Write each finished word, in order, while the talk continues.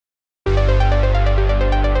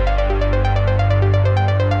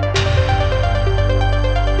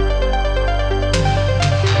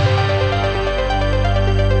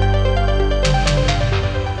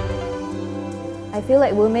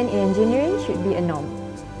like women in engineering should be a norm.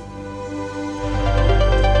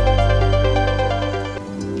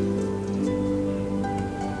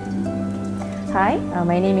 Hi,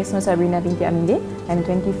 my name is Sabryna binti Aminuddin. I'm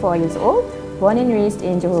 24 years old, born and raised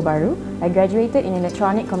in Johor Bahru. I graduated in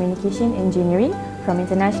Electronic Communication Engineering from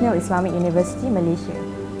International Islamic University, Malaysia.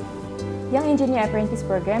 Young Engineer Apprentice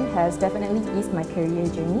Program has definitely eased my career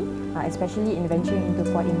journey, especially in venturing into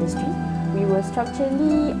port industry. We were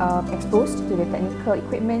structurally exposed to the technical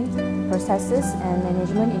equipment, processes and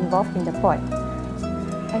management involved in the port.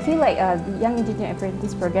 I feel like the Young Engineer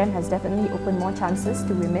Apprentice Program has definitely opened more chances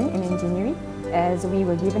to women in engineering, as we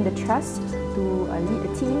were given the trust to lead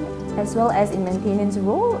a team as well as in maintenance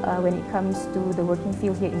role when it comes to the working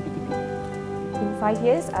field here in PTP. In 5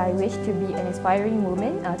 years, I wish to be an inspiring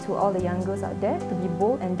woman to all the young girls out there to be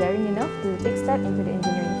bold and daring enough to take step into the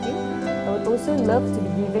engineering field. I would also love to be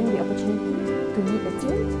given the opportunity to lead a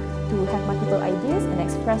team, to have multiple ideas and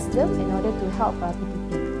express them in order to help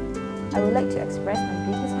PTP. I would like to express my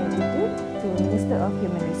greatest gratitude to Minister of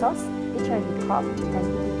Human Resource, HRD Corp and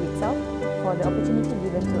PTP itself for the opportunity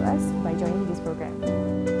given to us by joining this program.